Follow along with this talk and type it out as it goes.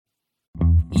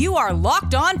You are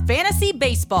Locked On Fantasy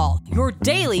Baseball, your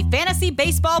daily fantasy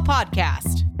baseball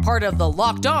podcast. Part of the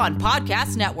Locked On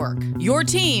Podcast Network, your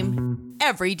team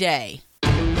every day.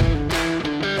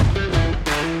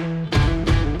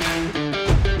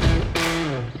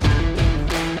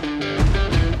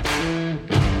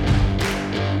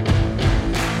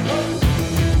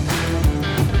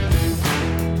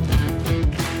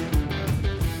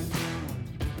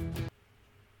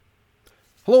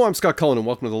 Hello, I'm Scott Cullen, and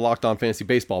welcome to the Locked On Fantasy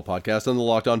Baseball podcast on the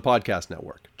Locked On Podcast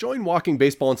Network. Join Walking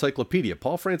Baseball Encyclopedia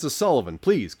Paul Francis Sullivan,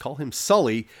 please call him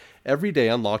Sully, every day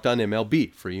on Locked On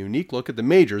MLB for a unique look at the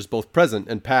majors, both present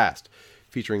and past,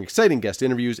 featuring exciting guest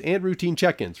interviews and routine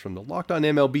check-ins from the Locked On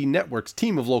MLB Network's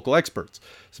team of local experts.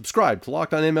 Subscribe to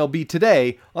Locked On MLB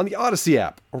today on the Odyssey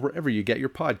app or wherever you get your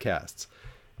podcasts.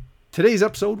 Today's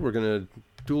episode, we're going to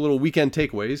do a little weekend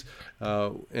takeaways,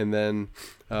 and then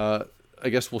I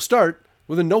guess we'll start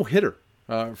with a no-hitter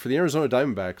for the Arizona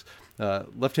Diamondbacks.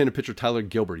 Left-handed pitcher Tyler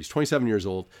Gilbert. He's 27 years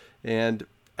old, and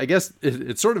I guess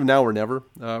it's sort of now or never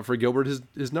for Gilbert.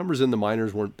 His numbers in the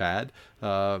minors weren't bad.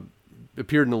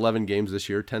 Appeared in 11 games this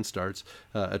year, 10 starts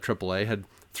at AAA. Had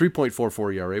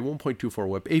 3.44 ERA, 1.24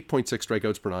 WHIP, 8.6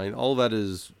 strikeouts per nine. All of that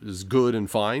is good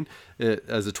and fine.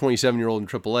 As a 27-year-old in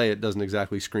AAA, it doesn't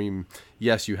exactly scream,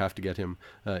 yes, you have to get him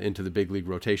into the big league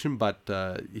rotation, but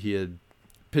he had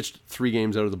pitched 3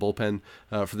 games out of the bullpen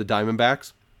for the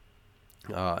Diamondbacks,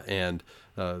 and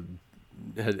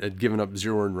had given up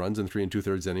 0 earned runs in 3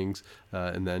 2/3 innings,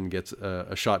 and then gets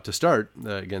a shot to start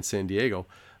against San Diego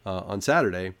on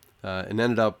Saturday, and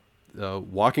ended up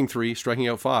walking 3, striking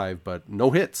out 5, but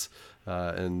no hits.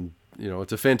 And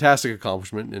it's a fantastic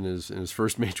accomplishment in his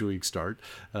first major league start.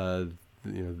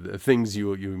 The things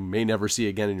you may never see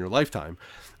again in your lifetime,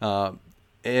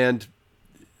 and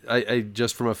I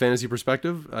just from a fantasy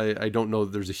perspective, I don't know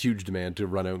that there's a huge demand to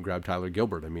run out and grab Tyler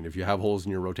Gilbert. I mean, if you have holes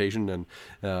in your rotation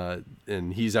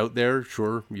and he's out there,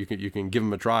 sure, you can give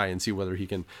him a try and see whether he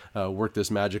can work this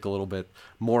magic a little bit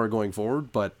more going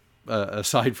forward. But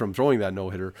aside from throwing that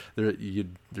no-hitter,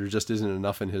 there just isn't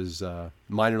enough in his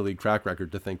minor league track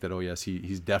record to think that, oh yes,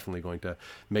 he's definitely going to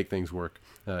make things work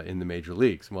in the major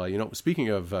leagues. Well, speaking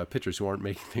of pitchers who aren't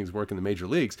making things work in the major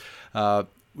leagues,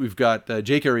 we've got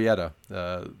Jake Arrieta,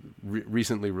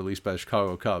 recently released by the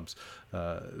Chicago Cubs,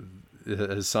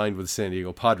 has signed with the San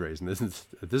Diego Padres, and this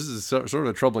is sort of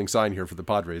a troubling sign here for the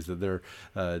Padres that they're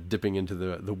dipping into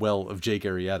the well of Jake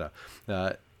Arrieta.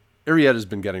 Arrieta's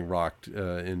been getting rocked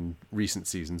in recent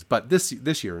seasons, but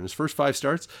this year in his first 5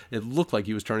 starts, it looked like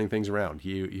he was turning things around.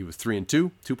 He was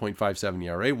 3-2, 2.57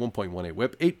 ERA, 1.18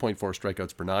 WHIP, 8.4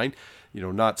 strikeouts per nine.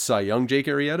 Not Cy Young Jake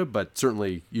Arrieta, but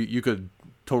certainly you could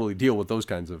totally deal with those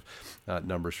kinds of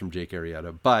numbers from Jake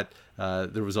Arrieta. But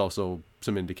there was also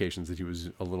some indications that he was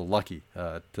a little lucky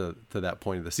to that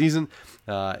point of the season.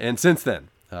 And since then,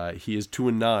 he is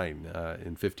 2-9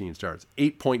 in 15 starts,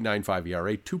 8.95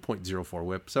 ERA, 2.04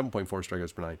 WHIP, 7.4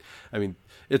 strikeouts per nine. I mean,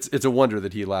 it's a wonder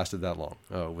that he lasted that long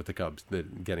with the Cubs,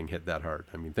 getting hit that hard.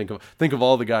 I mean, think of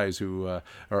all the guys who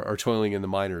are toiling in the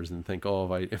minors and think,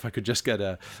 oh, if I could just get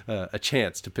a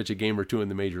chance to pitch a game or two in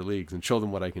the major leagues and show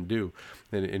them what I can do.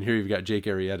 And here you've got Jake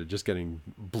Arrieta just getting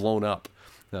blown up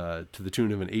to the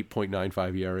tune of an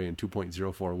 8.95 ERA and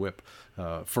 2.04 WHIP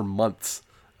for months,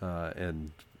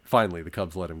 and finally, the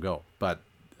Cubs let him go. But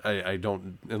I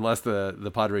don't, unless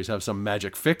the Padres have some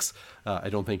magic fix, I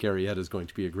don't think Arrieta is going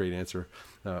to be a great answer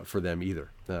for them either.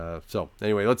 So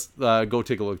anyway, let's go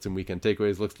take a look at some weekend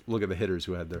takeaways. Let's look at the hitters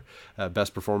who had their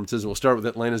best performances. We'll start with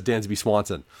Atlanta's Dansby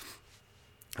Swanson.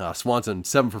 Swanson,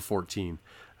 7 for 14.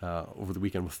 Over the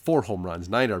weekend with 4 home runs,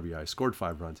 9 RBIs, scored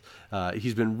 5 runs.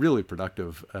 He's been really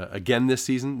productive again this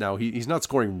season. Now, he's not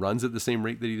scoring runs at the same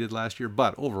rate that he did last year,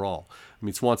 but overall, I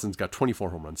mean, Swanson's got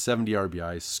 24 home runs, 70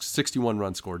 RBIs, 61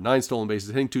 runs scored, 9 stolen bases,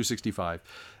 hitting .265.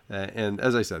 And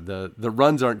as I said, the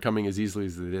runs aren't coming as easily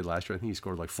as they did last year. I think he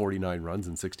scored like 49 runs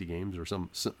in 60 games or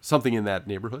something in that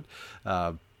neighborhood.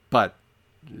 But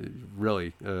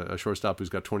really a shortstop who's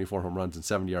got 24 home runs and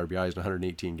 70 RBIs in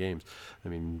 118 games. I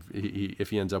mean,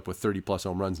 if he ends up with 30 plus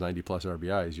home runs, 90 plus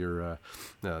RBIs,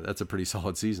 that's a pretty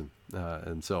solid season.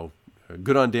 And so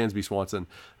good on Dansby Swanson,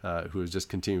 who has just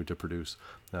continued to produce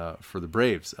for the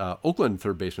Braves. Oakland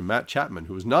third baseman Matt Chapman,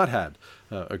 who has not had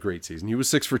a great season. He was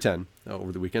 6 for 10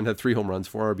 over the weekend, had 3 home runs,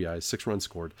 4 RBIs, 6 runs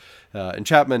scored. And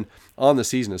Chapman on the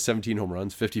season has 17 home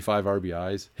runs, 55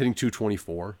 RBIs, hitting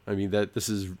 .224. I mean, this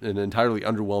is an entirely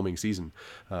underwhelming season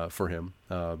for him.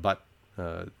 But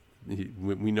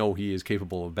we know he is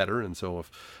capable of better, and so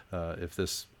if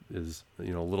this is a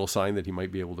little sign that he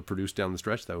might be able to produce down the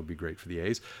stretch. That would be great for the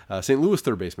A's. St. Louis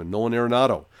third baseman Nolan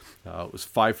Arenado was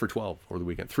 5 for 12 over the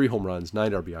weekend, 3 home runs,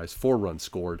 9 RBIs, 4 runs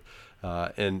scored.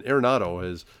 And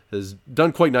Arenado has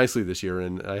done quite nicely this year,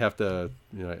 and I have to,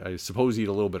 I suppose, eat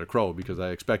a little bit of crow because I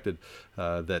expected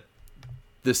that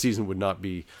this season would not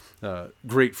be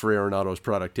great for Arenado's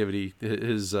productivity.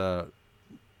 His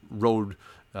road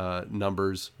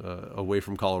numbers away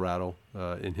from Colorado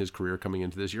in his career coming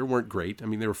into this year weren't great. I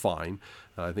mean, they were fine.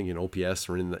 I think in OPS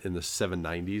or in the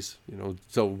 790s.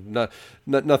 So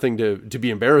nothing to be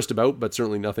embarrassed about, but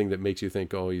certainly nothing that makes you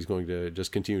think, oh, he's going to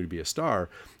just continue to be a star.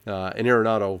 And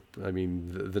Arenado, I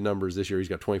mean, the numbers this year, he's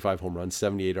got 25 home runs,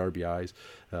 78 RBIs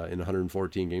in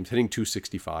 114 games, hitting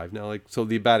 .265. Now, so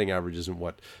the batting average isn't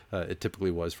what it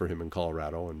typically was for him in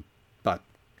Colorado, but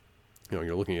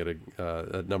you're looking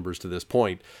at numbers to this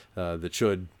point that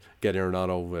should get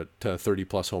Arenado at 30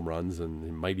 plus home runs, and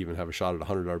he might even have a shot at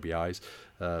 100 RBIs.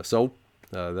 So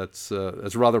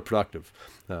that's rather productive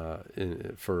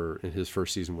in his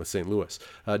first season with St. Louis.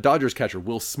 Dodgers catcher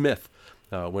Will Smith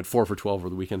went 4 for 12 over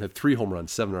the weekend, had 3 home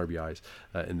runs, 7 RBIs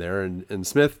in there. And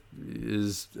Smith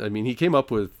he came up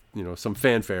with some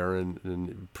fanfare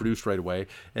and produced right away,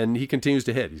 and he continues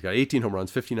to hit. He's got 18 home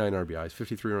runs, 59 RBIs,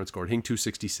 53 runs scored, hitting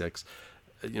 .266.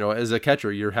 As a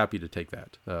catcher, you're happy to take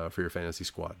that for your fantasy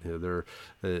squad.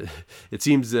 It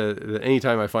seems that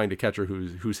anytime I find a catcher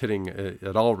who's hitting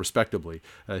at all respectably,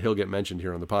 he'll get mentioned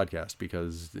here on the podcast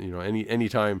because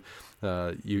anytime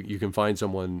you can find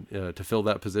someone to fill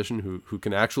that position who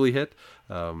can actually hit,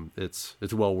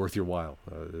 it's well worth your while.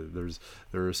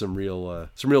 There are some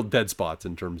real dead spots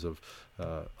in terms of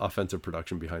offensive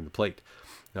production behind the plate.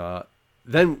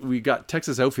 Then we got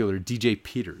Texas outfielder DJ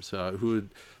Peters, who had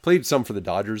played some for the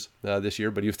Dodgers this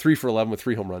year, but he was 3 for 11 with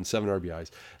 3 home runs, 7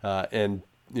 RBIs. And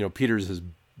Peters has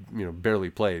barely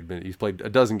played, but he's played a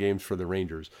dozen games for the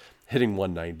Rangers, hitting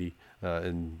 .190.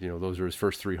 And those are his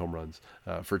first 3 home runs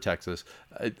for Texas.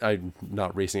 I'm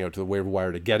not racing out to the waiver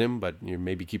wire to get him, but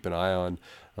maybe keep an eye on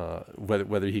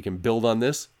whether he can build on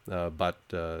this. But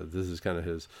this is kind of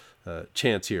his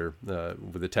chance here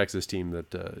with the Texas team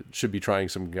that should be trying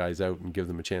some guys out and give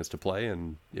them a chance to play.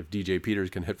 And if DJ Peters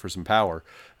can hit for some power,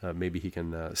 maybe he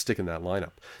can stick in that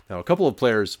lineup. Now, a couple of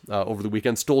players over the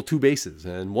weekend stole 2 bases,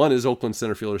 and one is Oakland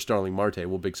center fielder Starling Marte.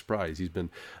 Well, big surprise. He's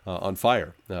been on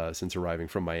fire since arriving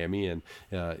from Miami, and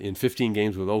in 15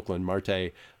 games with Oakland,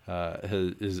 Marte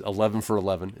is 11 for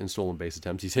 11 in stolen base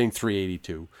attempts. He's hitting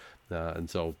 .382. And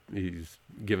so he's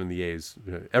given the A's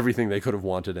everything they could have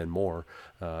wanted and more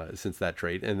since that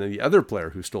trade. And then the other player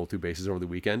who stole 2 bases over the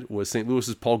weekend was St.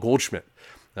 Louis's Paul Goldschmidt.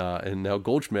 And now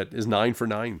Goldschmidt is 9 for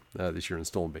 9 this year in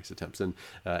stolen base attempts. And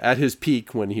at his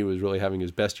peak, when he was really having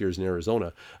his best years in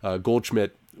Arizona,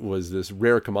 Goldschmidt was this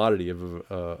rare commodity of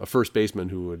a first baseman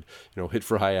who would hit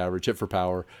for high average, hit for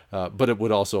power, but it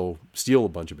would also steal a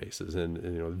bunch of bases, and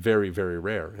very, very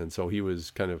rare. And so he was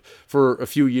kind of, for a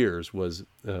few years, was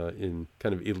in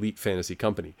kind of elite fantasy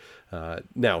company.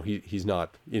 Now he's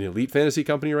not in elite fantasy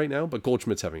company right now, but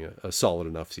Goldschmidt's having a solid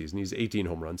enough season. He's 18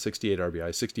 home runs, 68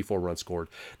 RBI, 64 runs scored,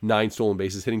 9 stolen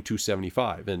bases, hitting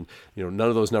 .275. And none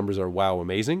of those numbers are wow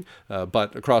amazing,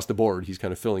 but across the board he's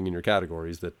kind of filling in your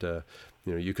categories that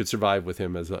you could survive with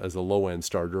him as a low end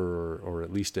starter or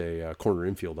at least a corner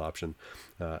infield option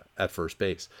at first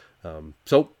base.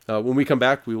 So when we come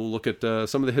back, we will look at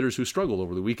some of the hitters who struggled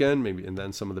over the weekend, and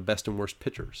then some of the best and worst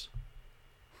pitchers.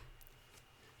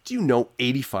 Do you know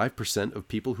 85% of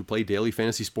people who play daily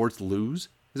fantasy sports lose?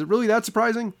 Is it really that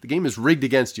surprising? The game is rigged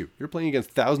against you. You're playing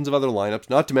against thousands of other lineups,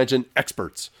 not to mention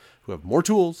experts who have more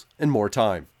tools and more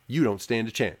time. You don't stand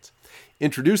a chance.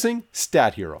 Introducing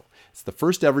Stat Hero. It's the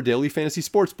first ever daily fantasy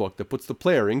sports book that puts the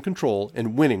player in control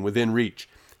and winning within reach.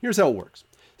 Here's how it works.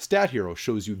 Stat Hero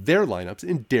shows you their lineups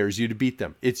and dares you to beat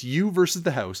them. It's you versus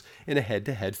the house in a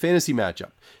head-to-head fantasy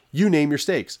matchup. You name your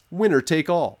stakes. Winner take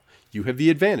all. You have the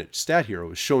advantage. Stat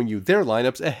Hero is showing you their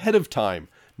lineups ahead of time.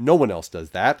 No one else does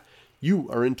that. You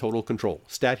are in total control.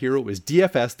 Stat Hero is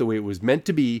DFS the way it was meant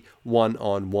to be,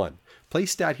 one-on-one. Play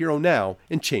Stat Hero now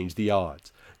and change the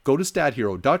odds. Go to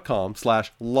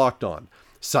stathero.com/lockedon.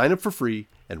 Sign up for free,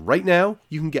 and right now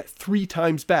you can get 3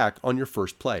 times back on your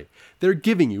first play. They're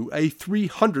giving you a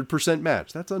 300%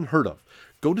 match. That's unheard of.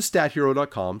 Go to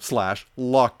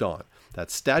stathero.com/lockedon.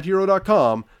 That's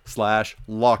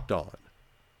stathero.com/lockedon.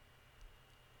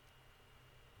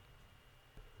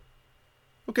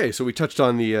 Okay, so we touched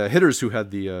on the hitters who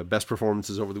had the best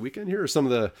performances over the weekend. Here are some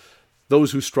of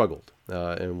those who struggled.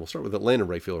 And we'll start with Atlanta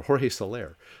right fielder Jorge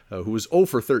Soler, who was 0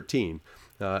 for 13.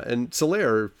 And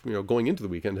Soler, going into the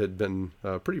weekend, had been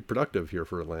pretty productive here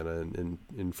for Atlanta. And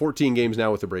in 14 games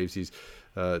now with the Braves, he's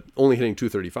only hitting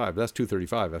 .235. That's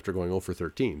 .235 after going 0 for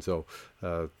 13. So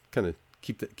kind of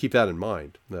keep that in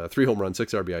mind. 3 home runs,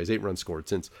 6 RBIs, 8 runs scored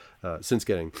since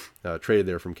getting traded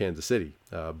there from Kansas City.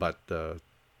 But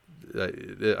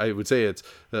I would say it's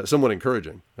somewhat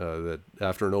encouraging that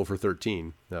after an 0 for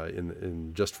 13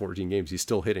 in just 14 games, he's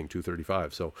still hitting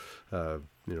 .235. So,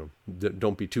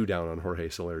 don't be too down on Jorge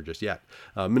Soler just yet.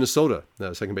 Minnesota,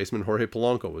 second baseman Jorge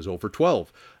Polanco was 0 for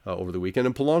 12 over the weekend.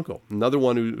 And Polanco, another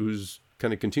one who's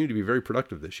kind of continued to be very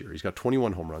productive this year. He's got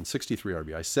 21 home runs, 63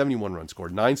 RBI, 71 runs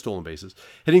scored, 9 stolen bases,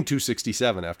 hitting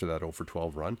 .267 after that 0 for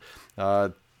 12 run.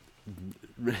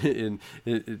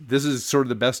 This is sort of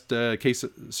the best case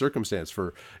circumstance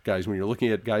for guys when you're looking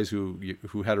at guys who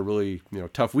had a really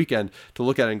tough weekend to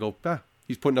look at it and go,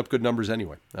 he's putting up good numbers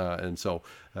anyway. And so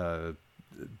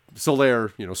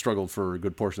Soler, struggled for a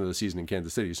good portion of the season in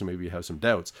Kansas City, so maybe you have some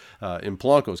doubts. In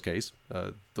Polanco's case,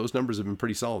 those numbers have been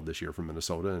pretty solid this year for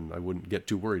Minnesota, and I wouldn't get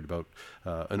too worried about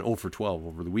an 0 for 12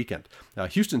 over the weekend.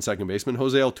 Houston second baseman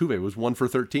Jose Altuve was 1 for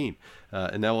 13,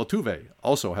 and now Altuve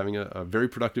also having a very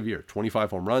productive year.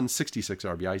 25 home runs, 66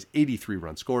 RBIs, 83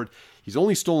 runs scored. He's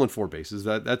only stolen 4 bases.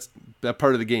 That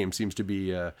part of the game seems to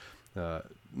be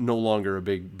no longer a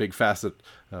big facet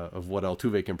of what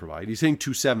Altuve can provide. He's hitting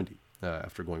 .270.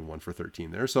 After going 1 for 13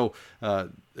 there. So,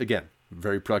 again,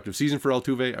 very productive season for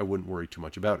Altuve. I wouldn't worry too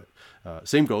much about it.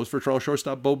 Same goes for Toronto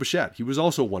shortstop Bo Bichette. He was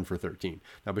also 1 for 13.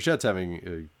 Now, Bichette's having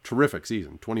a terrific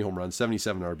season. 20 home runs,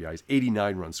 77 RBIs,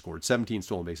 89 runs scored, 17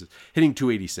 stolen bases, hitting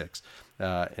 .286.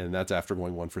 And that's after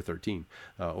going 1 for 13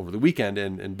 over the weekend.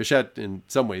 And Bichette, in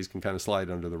some ways, can kind of slide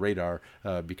under the radar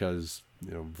because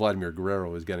Vladimir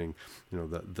Guerrero is getting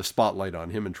the spotlight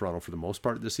on him in Toronto for the most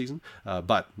part this season.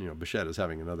 But Bichette is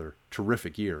having another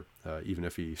terrific year, even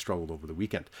if he struggled over the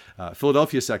weekend.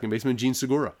 Philadelphia second baseman Jean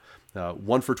Segura,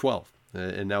 1 for 12.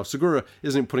 And now Segura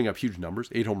isn't putting up huge numbers,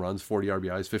 8 home runs, 40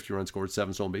 RBIs, 50 runs scored,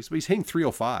 7 stolen bases, but he's hitting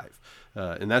 .305,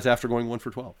 and that's after going 1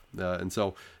 for 12. And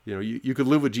so, you could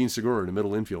live with Jean Segura in a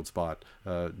middle infield spot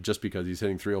just because he's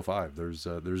hitting .305.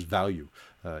 There's value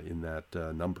in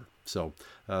that number. So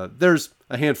there's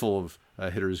a handful of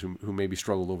hitters who maybe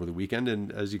struggled over the weekend.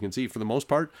 And as you can see, for the most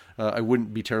part, I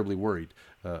wouldn't be terribly worried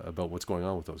about what's going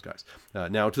on with those guys.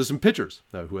 Now to some pitchers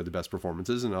who had the best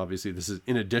performances. And obviously this is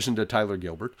in addition to Tyler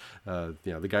Gilbert.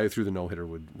 The guy who threw the no-hitter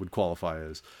would qualify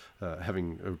as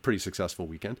having a pretty successful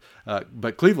weekend.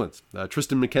 But Cleveland's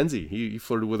Tristan McKenzie, he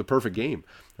flirted with a perfect game.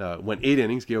 Went 8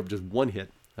 innings, gave up just 1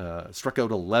 hit, struck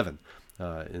out 11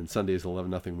 in Sunday's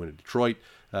 11-0 win at Detroit.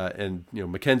 And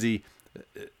McKenzie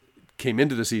came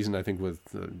into the season, I think, with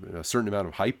a certain amount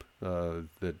of hype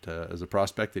that as a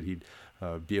prospect that he'd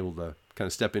be able to kind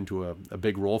of step into a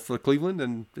big role for Cleveland,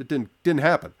 and it didn't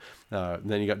happen.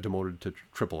 Then he got demoted to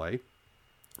AAA.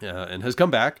 And has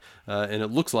come back, and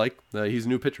it looks like he's a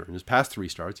new pitcher. In his past 3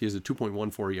 starts, he has a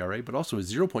 2.14 ERA, but also a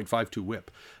 0.52 WHIP.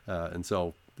 And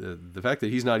so the fact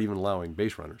that he's not even allowing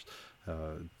base runners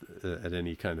at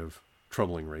any kind of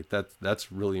troubling rate,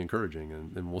 that's really encouraging,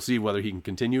 and we'll see whether he can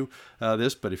continue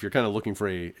this. But if you're kind of looking for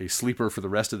a sleeper for the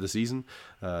rest of the season,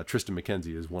 Tristan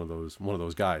McKenzie is one of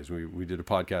those guys. We did a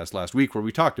podcast last week where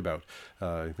we talked about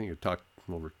I think it talked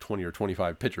over 20 or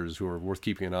 25 pitchers who are worth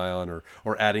keeping an eye on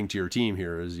or adding to your team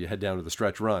here as you head down to the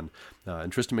stretch run.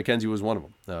 And Tristan McKenzie was one of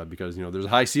them because there's a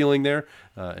high ceiling there,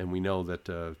 and we know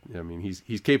that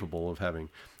he's capable of having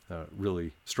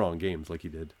really strong games like he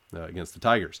did against the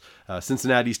Tigers.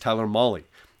 Cincinnati's Tyler Mahle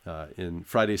in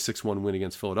Friday's 6-1 win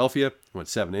against Philadelphia went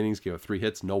 7 innings, gave up 3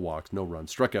 hits, no walks, no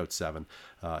runs, struck out 7.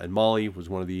 And Mahle was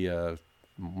one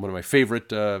of my favorite,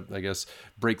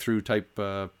 breakthrough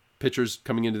type pitchers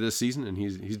coming into this season, and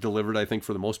he's delivered, I think,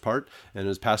 for the most part. And in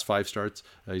his past 5 starts,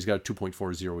 he's got a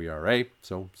 2.40 ERA,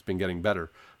 so it's been getting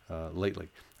better lately.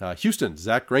 Houston,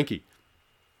 Zach Greinke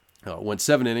went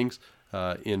 7 innings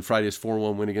in Friday's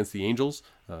 4-1 win against the Angels.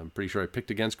 I'm pretty sure I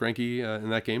picked against Greinke in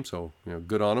that game, so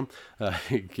good on him.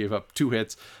 He gave up 2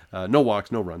 hits, no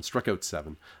walks, no runs, struck out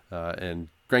 7. And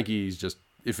Greinke's just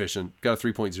efficient, got a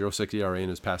 3.06 ERA in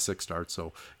his past 6 starts,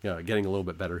 so getting a little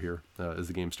bit better here as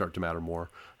the games start to matter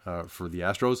more for the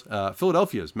Astros.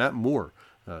 Philadelphia's Matt Moore.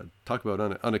 Talk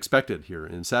about unexpected here.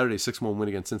 In Saturday's 6-1 win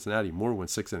against Cincinnati, Moore went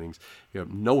 6 innings,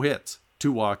 no hits,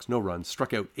 2 walks, no runs,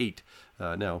 struck out 8.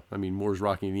 Now, Moore's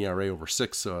rocking an ERA over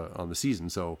 6 on the season,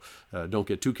 so don't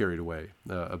get too carried away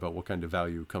about what kind of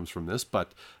value comes from this,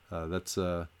 but that's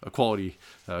a quality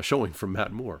showing from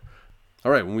Matt Moore.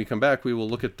 All right, when we come back, we will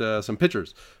look at some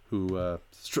pitchers who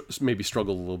maybe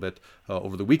struggled a little bit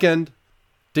over the weekend,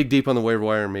 dig deep on the waiver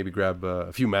wire, and maybe grab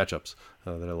a few matchups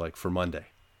that I like for Monday.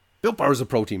 Built Bar is a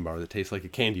protein bar that tastes like a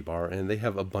candy bar, and they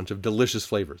have a bunch of delicious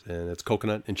flavors. And it's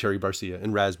coconut and cherry barcia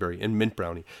and raspberry and mint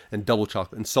brownie and double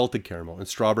chocolate and salted caramel and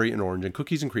strawberry and orange and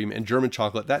cookies and cream and German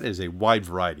chocolate. That is a wide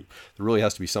variety. There really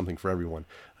has to be something for everyone,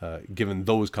 given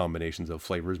those combinations of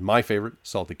flavors. My favorite,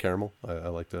 salted caramel. I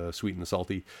like the sweet and the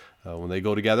salty when they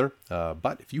go together.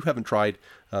 But if you haven't tried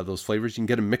those flavors, you can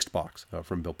get a mixed box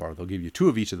from Built Bar. They'll give you 2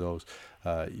 of each of those.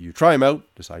 You try them out,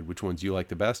 decide which ones you like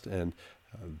the best, and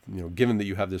given that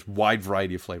you have this wide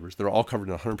variety of flavors, they're all covered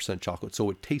in 100% chocolate, so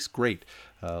it tastes great,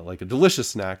 like a delicious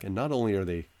snack. And not only are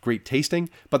they great tasting,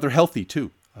 but they're healthy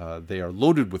too. They are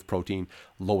loaded with protein,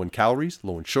 low in calories,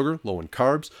 low in sugar, low in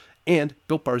carbs, and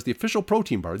Built Bar is the official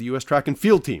protein bar of the U.S. track and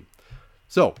field team.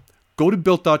 So go to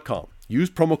Built.com. Use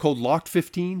promo code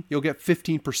LOCKED15. You'll get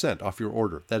 15% off your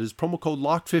order. That is promo code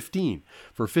LOCKED15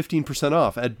 for 15%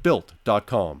 off at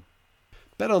Built.com.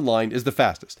 BetOnline is the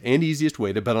fastest and easiest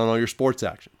way to bet on all your sports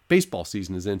action. Baseball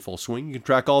season is in full swing. You can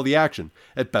track all the action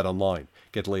at BetOnline.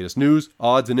 Get the latest news,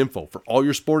 odds, and info for all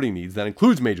your sporting needs. That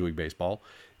includes Major League Baseball,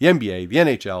 the NBA, the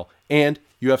NHL, and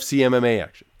UFC MMA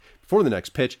action. Before the next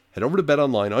pitch, head over to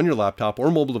BetOnline on your laptop or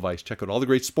mobile device. Check out all the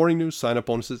great sporting news, sign-up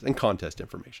bonuses, and contest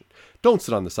information. Don't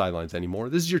sit on the sidelines anymore.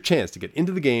 This is your chance to get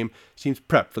into the game. Teams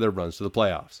prep for their runs to the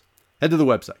playoffs. Head to the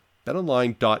website,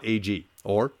 betonline.ag,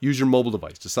 or use your mobile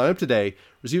device to sign up today.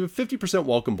 Receive a 50%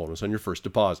 welcome bonus on your first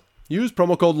deposit. Use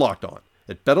promo code LOCKEDON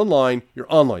at BetOnline, your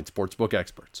online sportsbook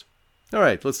experts. All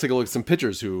right, let's take a look at some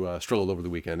pitchers who struggled over the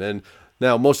weekend. And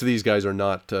now, most of these guys are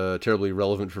not terribly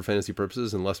relevant for fantasy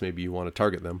purposes, unless maybe you want to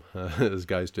target them as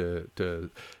guys to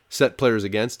set players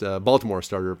against. Baltimore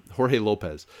starter Jorge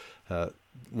Lopez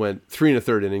went 3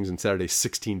 1/3 innings in Saturday's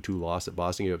 16-2 loss at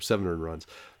Boston, gave up 7 earned runs.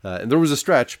 And there was a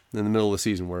stretch in the middle of the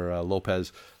season where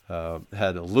Lopez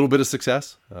had a little bit of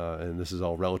success, and this is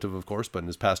all relative, of course, but in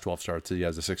his past 12 starts, he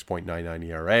has a 6.99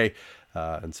 ERA,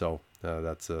 and so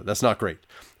that's not great.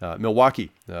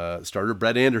 Milwaukee starter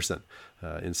Brett Anderson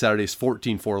in Saturday's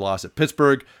 14-4 loss at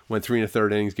Pittsburgh went 3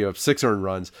 1/3 innings, gave up 6 earned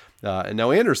runs, and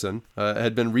now Anderson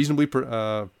had been reasonably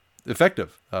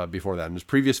effective before that. In his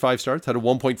previous 5 starts, had a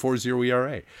 1.40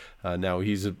 ERA. Now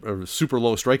he's a super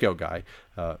low strikeout guy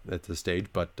at this stage,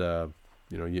 but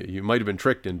you might have been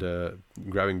tricked into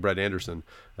grabbing Brett Anderson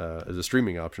as a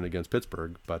streaming option against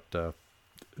Pittsburgh, but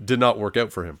did not work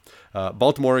out for him.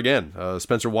 Baltimore again,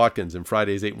 Spencer Watkins in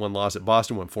Friday's 8-1 loss at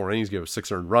Boston went 4 innings, gave up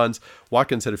 6 earned runs.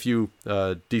 Watkins had a few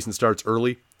decent starts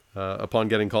early upon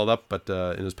getting called up, but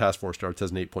in his past 4 starts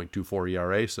has an 8.24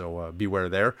 ERA, so beware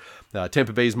there.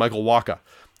 Tampa Bay's Michael Wacha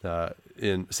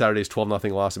in Saturday's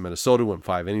 12-0 loss at Minnesota went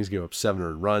 5 innings, gave up 7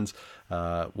 earned runs.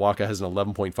 Wacha has an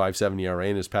 11.57 ERA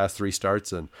in his past 3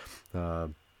 starts, and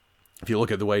if you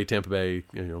look at the way Tampa Bay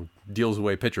deals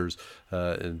away pitchers,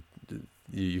 and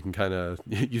you can kind of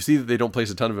you see that they don't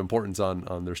place a ton of importance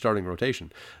on their starting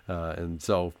rotation, and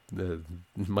so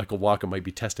Michael Wacha might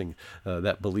be testing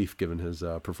that belief given his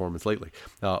performance lately.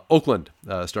 Oakland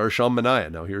starter Sean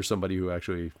Manaea. Now here's somebody who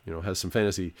actually has some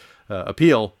fantasy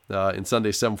appeal. In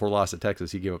Sunday's 7-4 loss at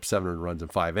Texas, he gave up 7 earned runs in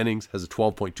 5 innings, has a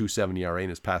 12.27 ERA in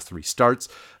his past 3 starts,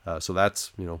 so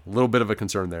that's a little bit of a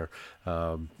concern there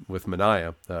with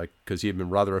Manaea because he had been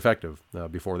rather effective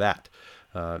before that.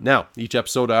 Now, each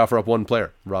episode I offer up one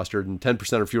player rostered in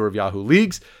 10% or fewer of Yahoo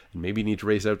leagues, and maybe you need to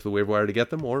race out to the waiver wire to get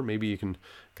them, or maybe you can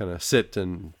kind of sit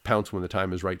and pounce when the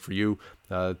time is right for you.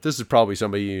 This is probably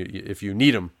somebody, if you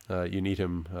need him,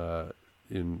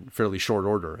 in fairly short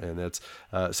order, and it's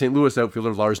St. Louis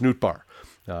outfielder Lars Nootbaar,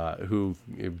 who,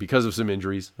 because of some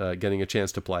injuries, getting a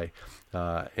chance to play,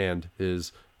 and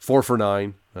is 4 for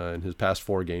 9 in his past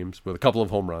 4 games with a couple of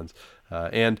home runs.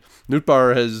 And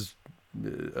Nootbaar has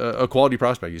a quality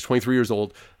prospect. He's 23 years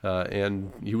old,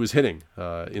 and he was hitting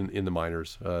in the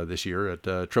minors this year at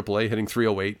AAA, hitting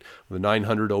 .308 with a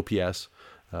 900 OPS.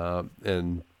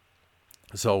 And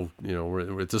so,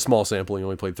 it's a small sample. He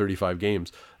only played 35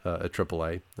 games at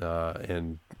AAA.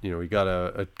 And, he got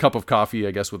a cup of coffee,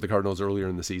 I guess, with the Cardinals earlier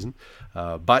in the season.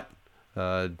 But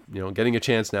getting a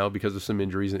chance now because of some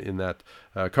injuries in that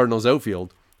Cardinals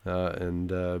outfield.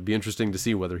 And be interesting to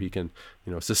see whether he can,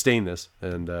 sustain this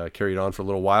and carry it on for a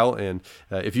little while. And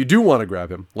if you do want to grab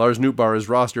him, Lars Nootbaar is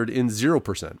rostered in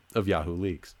 0% of Yahoo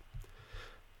leagues.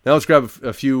 Now let's grab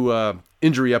a few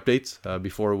injury updates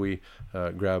before we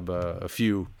grab a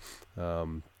few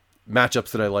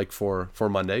matchups that I like for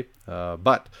Monday.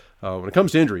 But when it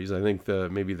comes to injuries, I think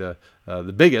maybe the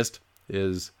biggest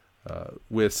is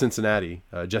with Cincinnati.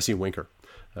 Jesse Winker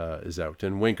is out,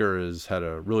 and Winker has had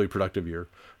a really productive year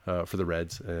for the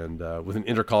Reds, and with an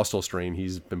intercostal strain,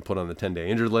 he's been put on the 10-day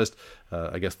injured list.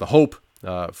 I guess the hope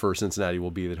for Cincinnati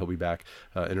will be that he'll be back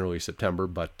in early September.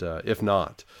 But if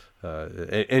not,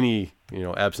 any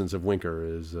absence of Winker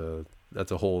is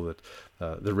that's a hole that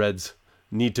the Reds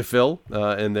need to fill,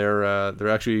 and they're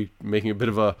actually making a bit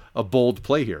of a bold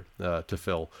play here to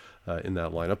fill in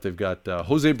that lineup. They've got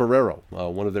Jose Barrero,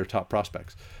 one of their top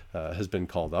prospects, has been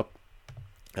called up,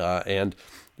 and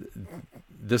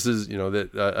this is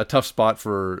a tough spot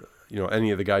for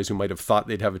any of the guys who might have thought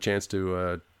they'd have a chance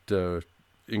to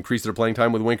increase their playing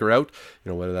time with Winker out.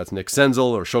 Whether that's Nick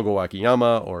Senzel or Shogo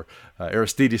Akiyama or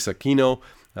Aristides Aquino.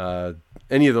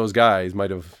 Any of those guys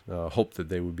might have hoped that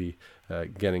they would be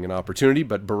getting an opportunity,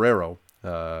 but Barrero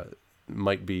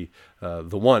might be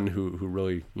the one who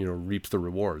really reaps the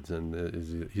rewards.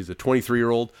 And he's a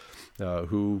 23-year-old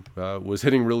who was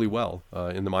hitting really well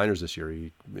in the minors this year.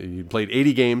 He played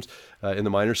 80 games in the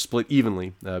minors, split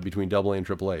evenly between AA and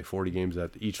AAA, 40 games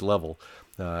at each level,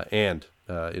 and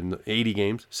in 80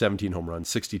 games, 17 home runs,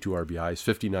 62 RBIs,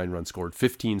 59 runs scored,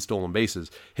 15 stolen bases,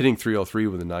 hitting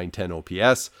 .303 with a .910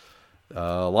 OPS.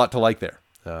 A lot to like there.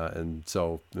 And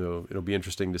so it'll be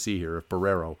interesting to see here if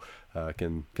Barrero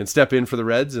can step in for the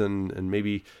Reds and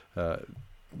maybe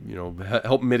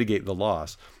help mitigate the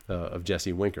loss of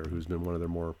Jesse Winker, who's been one of their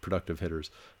more productive hitters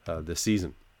this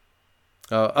season.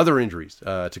 Other injuries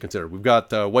to consider. We've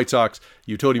got White Sox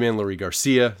utility man Leury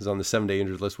Garcia is on the 7-day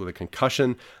injured list with a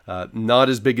concussion. Not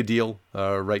as big a deal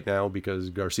right now because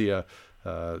Garcia,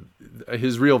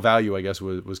 his real value, I guess,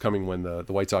 was coming when the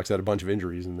White Sox had a bunch of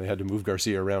injuries and they had to move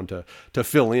Garcia around to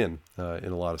fill in a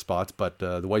lot of spots. But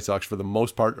the White Sox, for the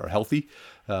most part, are healthy.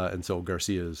 And so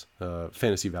Garcia's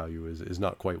fantasy value is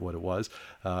not quite what it was.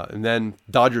 And then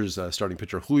Dodgers starting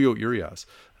pitcher Julio Urias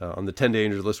on the 10-day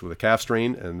injured list with a calf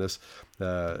strain. And this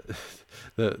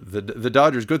the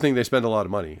Dodgers, good thing they spend a lot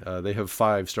of money. They have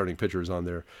 5 starting pitchers on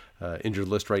their injured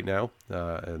list right now.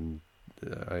 And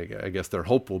I guess their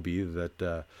hope will be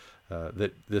that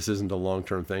that this isn't a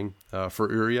long-term thing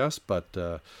for Urias,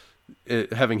 but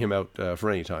having him out for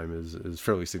any time is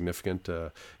fairly significant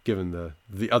given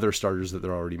the other starters that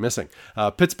they're already missing.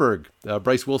 Pittsburgh,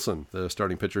 Bryce Wilson, the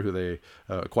starting pitcher who they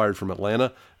acquired from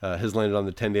Atlanta, has landed on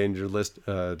the 10-day injured list.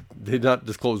 They did not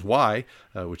disclose why,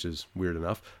 which is weird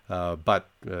enough, but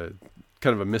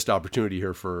kind of a missed opportunity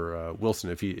here for Wilson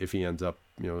if he ends up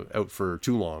out for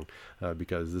too long,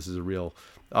 because this is a real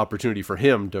opportunity for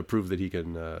him to prove that he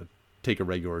can take a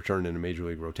regular turn in a major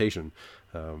league rotation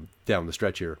down the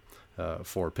stretch here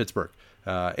for Pittsburgh.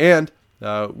 And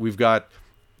we've got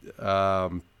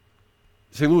St.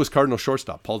 Louis Cardinals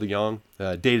shortstop Paul DeJong,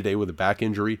 day-to-day with a back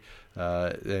injury.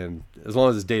 And as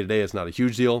long as it's day-to-day, it's not a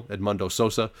huge deal. Edmundo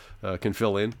Sosa can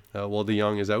fill in while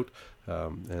DeJong is out.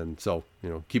 And so,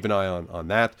 keep an eye on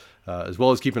that, as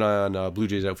well as keep an eye on Blue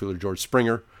Jays outfielder George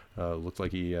Springer. Looks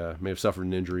like he may have suffered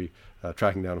an injury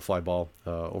tracking down a fly ball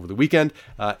over the weekend.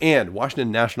 And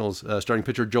Washington Nationals starting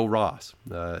pitcher Joe Ross.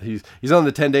 He's on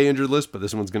the 10-day injured list, but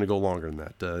this one's going to go longer than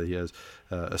that. He has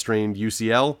a strained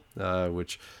UCL,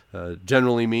 which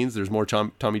generally means there's more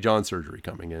Tommy John surgery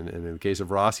coming. And in the case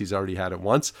of Ross, he's already had it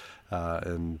once.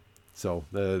 And so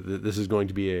this is going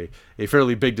to be a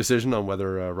fairly big decision on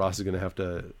whether Ross is going to have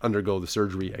to undergo the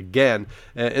surgery again.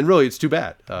 And really, it's too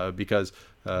bad because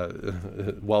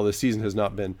while this season has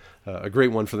not been a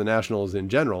great one for the Nationals in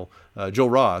general, Joe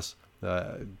Ross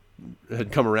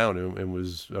had come around and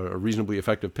was a reasonably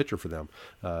effective pitcher for them.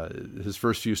 His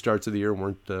first few starts of the year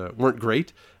weren't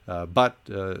great, but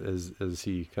as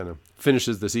he kind of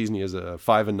finishes the season, he has a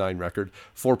 5-9 record,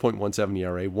 4.17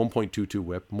 ERA, 1.22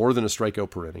 WHIP, more than a strikeout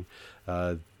per inning.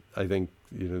 I think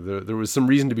there was some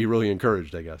reason to be really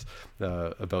encouraged, I guess,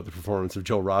 about the performance of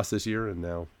Joe Ross this year, and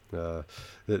now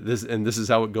this is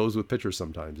how it goes with pitchers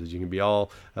sometimes. Is you can be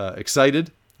all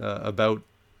excited about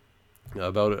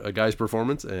a guy's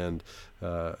performance, and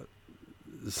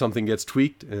something gets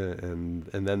tweaked, and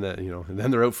then and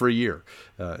then they're out for a year,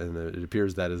 and it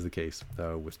appears that is the case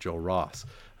with Joe Ross.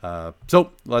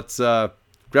 So let's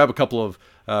grab a couple of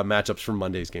matchups from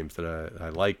Monday's games that I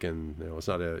like, and it's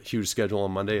not a huge schedule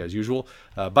on Monday as usual,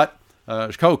 but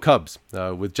Chicago Cubs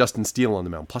with Justin Steele on the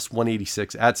mound, plus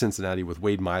 186 at Cincinnati with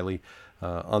Wade Miley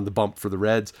on the bump for the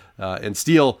Reds, and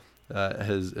Steele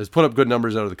has put up good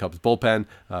numbers out of the Cubs bullpen,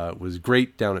 was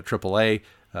great down at AAA,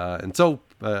 and so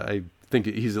I think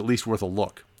he's at least worth a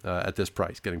look at this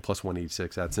price, getting plus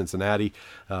 186 at Cincinnati.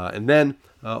 And then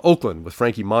Oakland with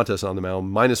Frankie Montas on the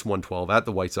mound, minus 112 at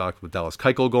the White Sox with Dallas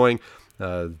Keuchel going.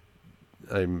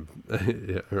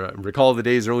 recall the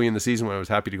days early in the season when I was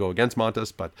happy to go against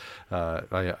Montas, but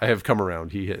I have come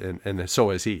around. And so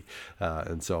has he,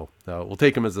 and so we'll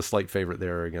take him as a slight favorite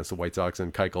there against the White Sox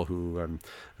and Keuchel, who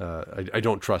I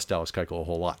don't trust Dallas Keuchel a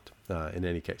whole lot in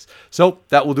any case. So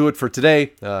that will do it for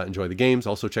today. Enjoy the games.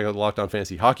 Also check out the Locked On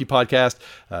Fantasy Hockey podcast.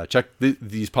 Check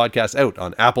these podcasts out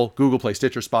on Apple, Google Play,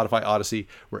 Stitcher, Spotify, Odyssey,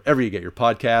 wherever you get your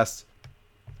podcasts.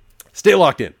 Stay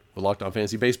locked in with Locked On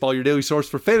Fantasy Baseball, your daily source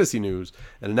for fantasy news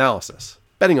and analysis.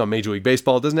 Betting on Major League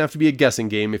Baseball doesn't have to be a guessing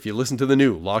game if you listen to the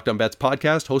new Locked On Bets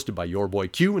podcast hosted by your boy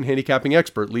Q and handicapping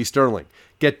expert Lee Sterling.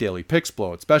 Get daily picks,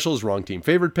 blowout specials, wrong team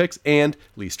favored picks, and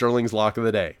Lee Sterling's Lock of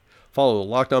the Day. Follow the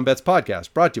Locked On Bets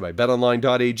podcast brought to you by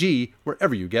BetOnline.ag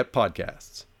wherever you get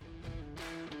podcasts.